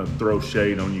not going to throw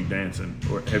shade on you dancing.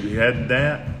 Or have you had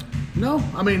that? No,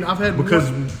 I mean I've had Because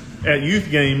one- at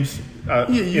youth games,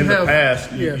 you in the have-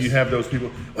 past, yes. you have those people.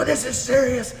 Well, this is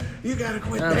serious. You got to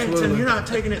quit dancing. Absolutely. You're not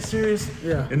taking it serious.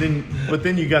 Yeah. But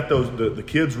then you got the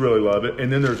kids really love it,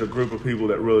 and then there's a group of people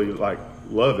that really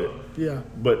love it. yeah.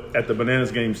 But at the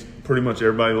Bananas games, pretty much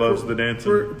everybody loves the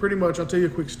dancing. Pretty much, I'll tell you a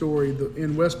quick story.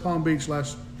 In West Palm Beach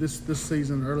this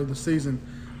season, early this season,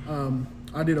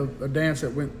 I did a dance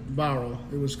that went viral.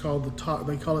 It was called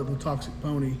they call it the Toxic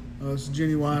Pony. It's a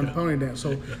genuine pony dance.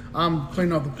 So I'm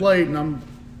cleaning off the plate and I'm,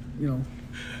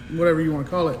 whatever you want to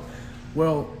call it.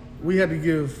 Well, we had to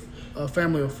give a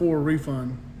family of 4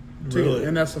 refund tickets, Really?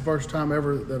 and that's the first time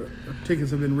ever that tickets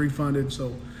have been refunded. So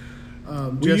We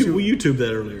YouTubed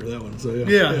that earlier, that one. So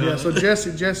yeah. So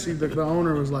Jesse, the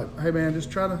owner, was like, "Hey man,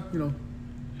 just try to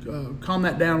calm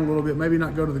that down a little bit. Maybe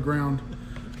not go to the ground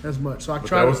as much." So I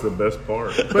tried. That was the best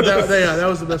part. But that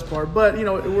was the best part. But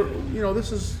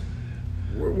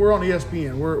we're on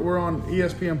ESPN. We're on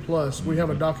ESPN Plus. We have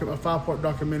a 5-part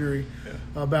documentary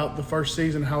about the first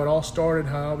season, how it all started,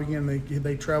 how it all began.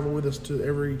 They travel with us to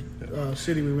every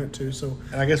city we went to. So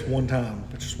And I guess one time.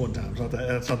 It's just one time. It's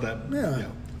not that. yeah.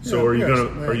 So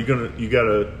Yeah,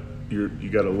 you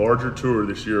got a larger tour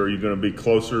this year? Are you gonna be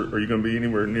closer? Are you gonna be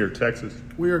anywhere near Texas?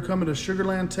 We are coming to Sugar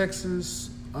Land,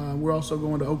 Texas. We're also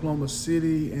going to Oklahoma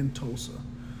City and Tulsa.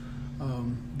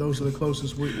 Those are the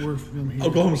closest we're from here.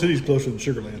 Oklahoma City's closer than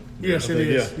Sugar Land. Yes, I it think.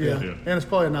 is. Yeah. Yeah. And it's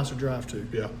probably a nicer drive too.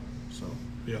 Yeah. So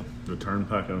Yeah. The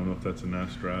Turnpike. I don't know if that's a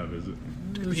nice drive. Is it?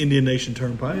 Indian Nation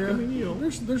Turnpike. yeah, I mean,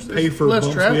 there's pay for less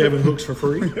bumps traffic. we have in hooks for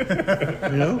free.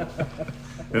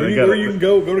 And they Or you can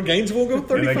go to Gainesville, go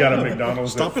 35. And they got a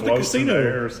McDonald's Stop that at the floats in casino the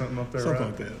air or something up there, Something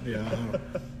right? like that. Yeah.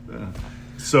 I don't know.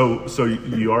 So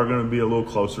you are going to be a little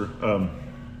closer.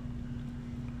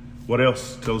 What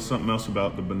else? Tell us something else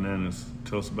about the Bananas.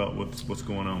 Tell us about what's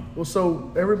going on. Well,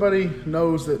 so everybody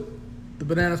knows that the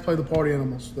Bananas play the Party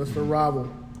Animals. That's their rival.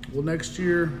 Well, next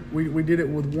year we did it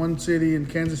with one city in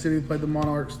Kansas City. They played the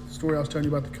Monarchs. The story I was telling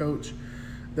you about the coach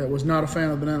that was not a fan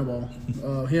of banana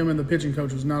ball. Him and the pitching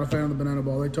coach was not a fan of the banana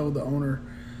ball. They told the owner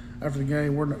after the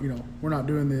game, we're not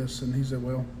doing this, and he said,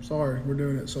 "Well, sorry, we're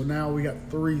doing it." So now we got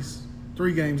three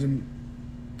games in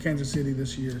Kansas City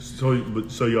this year. So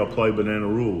y'all play banana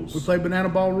rules. We play banana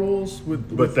ball rules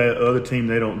But that other team,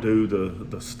 they don't do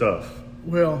the stuff.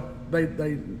 well,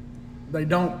 they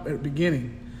don't at the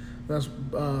beginning. That's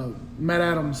Matt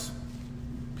Adams,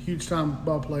 huge time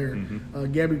ball player.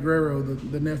 Gabby Guerrero,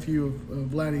 the nephew of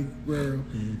Vladdy Guerrero,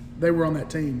 they were on that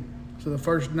team. So the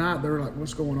first night they were like,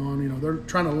 "What's going on?" They're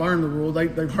trying to learn the rules.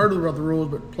 They've heard about the rules,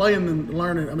 but playing and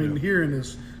learning, hearing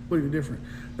is completely different.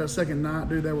 That second night,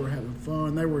 dude, they were having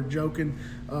fun. They were joking.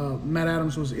 Matt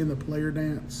Adams was in the player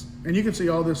dance, and you can see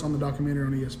all this on the documentary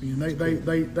on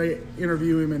ESPN. They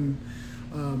interview him,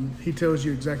 and he tells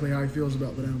you exactly how he feels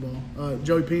about banana ball.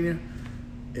 Joey Pena,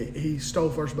 he stole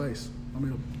first base.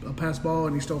 A pass ball,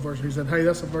 and he stole first. He said, "Hey,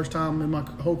 that's the first time in my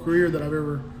whole career that I've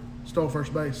ever stole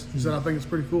first base." He said, "I think it's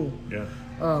pretty cool." Yeah.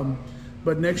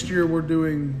 But next year we're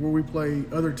doing where we play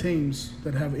other teams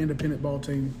that have an independent ball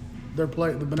team. The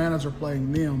Bananas are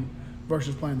playing them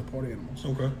versus playing the Party Animals.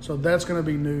 Okay. So that's going to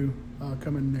be new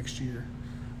coming next year.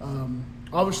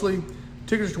 Obviously,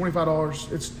 tickets are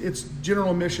 $25. It's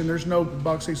general admission. There's no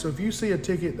box seat. So if you see a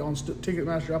ticket on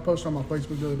Ticketmaster, I posted on my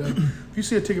Facebook the other day. If you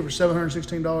see a ticket for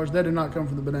 $716, that did not come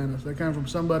from the Bananas. That came from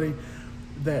somebody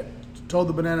that told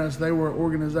the Bananas they were an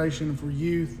organization for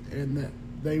youth and that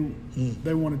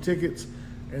they wanted tickets,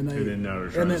 and then now they're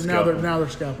trying to now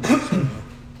scalp they're scalping.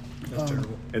 So That's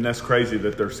terrible. And that's crazy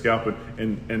that they're scalping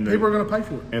and people are going to pay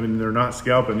for it. and they're not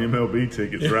scalping MLB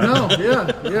tickets, right? No, yeah.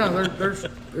 There's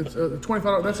it's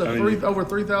 $25. That's over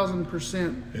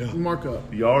 3,000%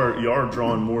 markup. Y'all are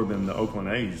drawing more than the Oakland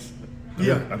A's.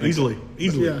 Yeah, I think easily.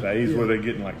 Yeah. The A's were they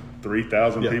getting like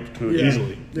 3,000 people to a Yeah. game.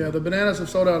 Easily. Yeah, the Bananas have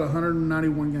sold out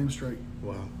 191 games straight.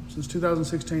 Wow. Since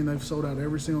 2016, they've sold out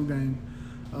every single game.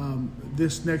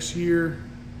 This next year,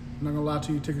 I'm not going to lie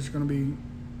to you, tickets are going to be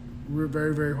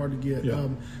very, very hard to get. Yeah.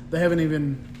 They haven't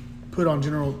even put on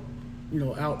general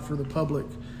out for the public,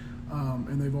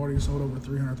 and they've already sold over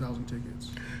 300,000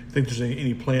 tickets. Think there's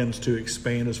any plans to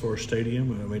expand as far as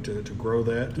stadium? I mean, to grow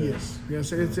that? Yes.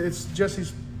 It's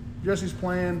Jesse's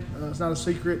plan. It's not a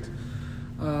secret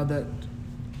that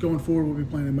going forward we'll be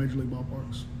playing in Major League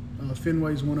ballparks.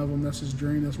 Fenway's one of them. That's his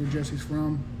dream. That's where Jesse's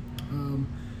from,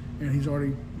 and he's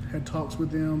already had talks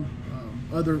with them.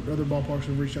 Other ballparks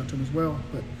have reached out to him as well.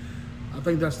 But I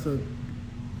think that's the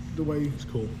way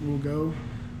we'll go.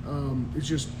 It's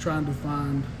just trying to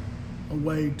find a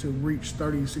way to reach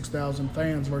 36,000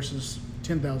 fans versus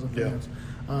 10,000 fans.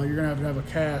 You're going to have a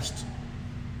cast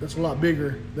that's a lot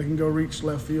bigger that can go reach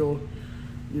left field,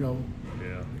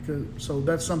 so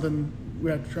that's something we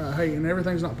have to try. Hey, and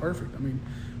everything's not perfect. I mean,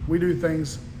 we do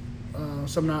things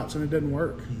some nights and it doesn't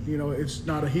work. It's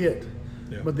not a hit.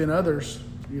 But then others,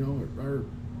 are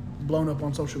blown up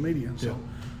on social media. So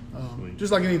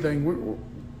just like anything,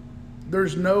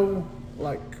 there's no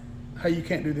hey, you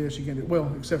can't do this, you can't do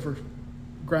well, except for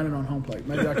grinding on home plate.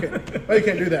 Maybe I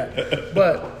can't do that.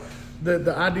 But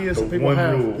the ideas that people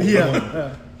have,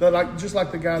 just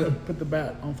like the guy that put the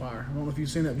bat on fire. I don't know if you've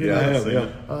seen that video.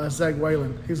 That's Zach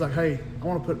Whalen. He's like, hey, I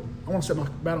want to set my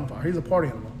bat on fire. He's a party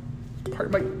animal.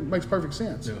 Makes perfect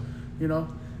sense.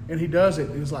 And he does it.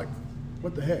 It's like,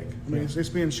 what the heck? I mean, it's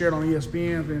being shared on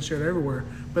ESPN, it's being shared everywhere.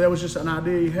 But that was just an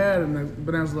idea he had, and the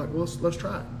Bananas was like, well, let's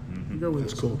try it. Go with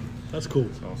That's it. cool. That's cool.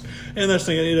 That's awesome. And that's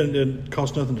the thing, it doesn't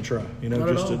cost nothing to try. Not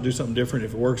just at all. to do something different.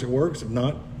 If it works, it works. If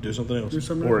not, do something else. Do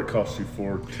something Or else. it costs you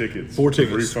 4 tickets. 4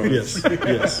 tickets. Refunds.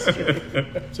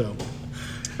 Yes. So,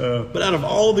 but out of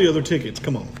all the other tickets,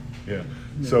 come on. Yeah.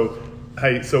 So,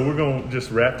 hey, we're going to just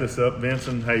wrap this up,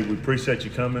 Vincent. Hey, we appreciate you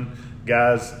coming.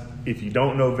 Guys, if you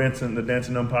don't know Vincent, the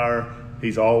Dancing Umpire,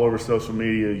 he's all over social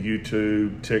media,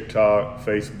 YouTube, TikTok,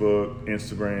 Facebook,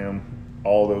 Instagram,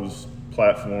 all those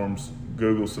platforms.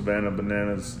 Google Savannah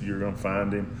Bananas, you're going to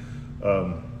find him.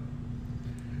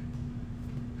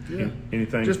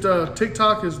 Anything? Just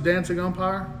TikTok is Dancing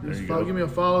Umpire. Just you go. give me a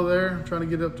follow there. I'm trying to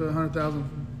get up to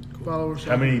 100,000 followers.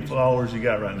 How many followers you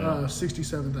got right now?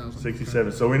 67,000.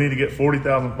 67. So we need to get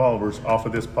 40,000 followers off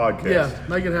of this podcast. Yeah,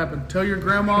 make it happen. Tell your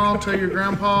grandma, tell your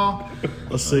grandpa.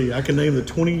 Let's see. I can name the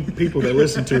 20 people that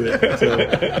listen to it,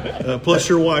 so, plus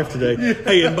your wife today.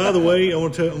 Hey, and by the way,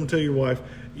 I'm gonna tell your wife.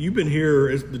 You've been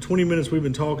here, the 20 minutes we've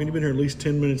been talking, you've been here at least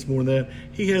 10 minutes more than that.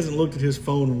 He hasn't looked at his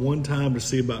phone one time to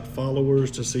see about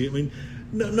followers, to see,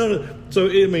 no. So,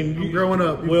 I'm growing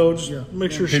up. Well, just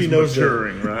make sure she He's knows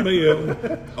maturing, that.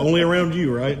 right? Only around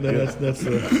you, right? That's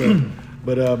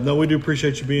but no, we do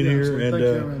appreciate you being here. So thank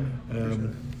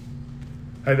you,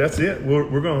 Hey, that's it.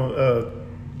 We're going to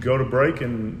go to break,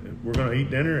 and we're going to eat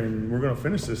dinner, and we're going to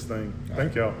finish this thing.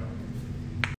 Thank y'all.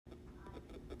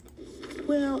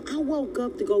 Well, I woke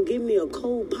up to go get me a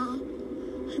cold pop,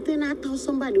 and then I thought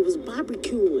somebody was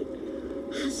barbecuing.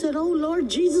 I said, oh, Lord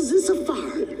Jesus, it's a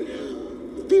fire.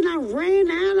 Then I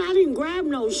ran out. I didn't grab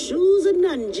no shoes or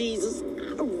nothing, Jesus.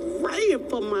 I ran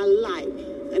for my life.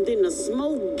 And then the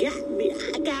smoke got me.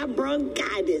 I got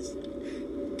bronchitis.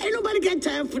 Ain't nobody got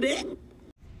time for that.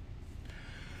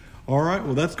 All right,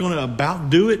 well, that's going to about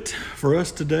do it for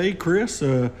us today, Chris.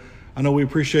 I know we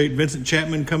appreciate Vincent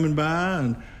Chapman coming by,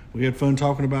 and we had fun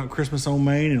talking about Christmas on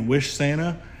Main and Wish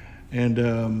Santa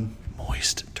and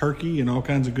moist turkey and all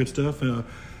kinds of good stuff.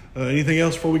 Anything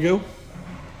else before we go?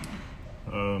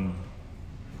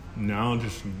 No,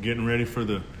 just getting ready for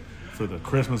the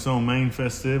Christmas on Main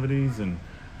festivities, and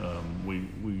we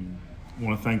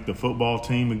want to thank the football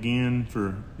team again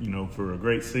for a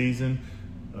great season.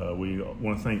 We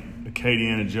want to thank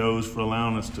Acadiana Joe's for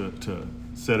allowing us to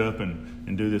set up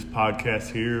and do this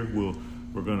podcast here.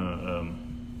 We're gonna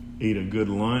eat a good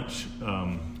lunch.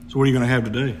 So what are you going to have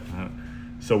today?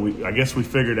 I guess we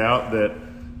figured out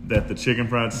that the chicken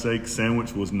fried steak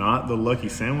sandwich was not the lucky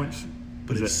sandwich.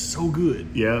 But it's so good.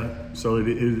 Yeah, so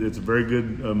it's a very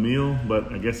good meal,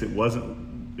 but I guess it wasn't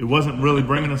really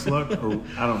bringing us luck, or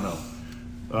I don't know.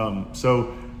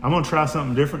 So I'm gonna try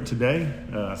something different today.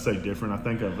 I say different. I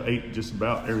think I've ate just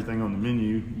about everything on the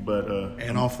menu, but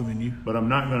And off the menu. But I'm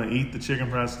not gonna eat the chicken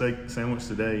fried steak sandwich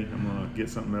today. I'm gonna get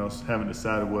something else. Haven't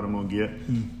decided what I'm gonna get.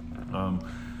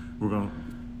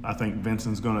 I think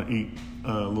Vincent's gonna eat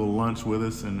a little lunch with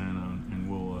us, and then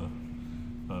we'll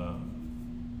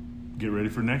get ready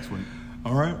for next week.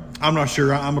 All right. I'm not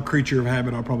sure. I'm a creature of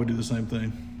habit. I'll probably do the same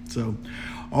thing. So,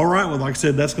 all right. Well, like I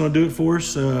said, that's going to do it for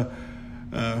us.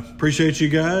 Appreciate you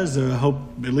guys. Hope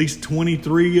at least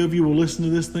 23 of you will listen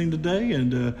to this thing today,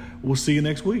 and we'll see you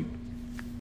next week.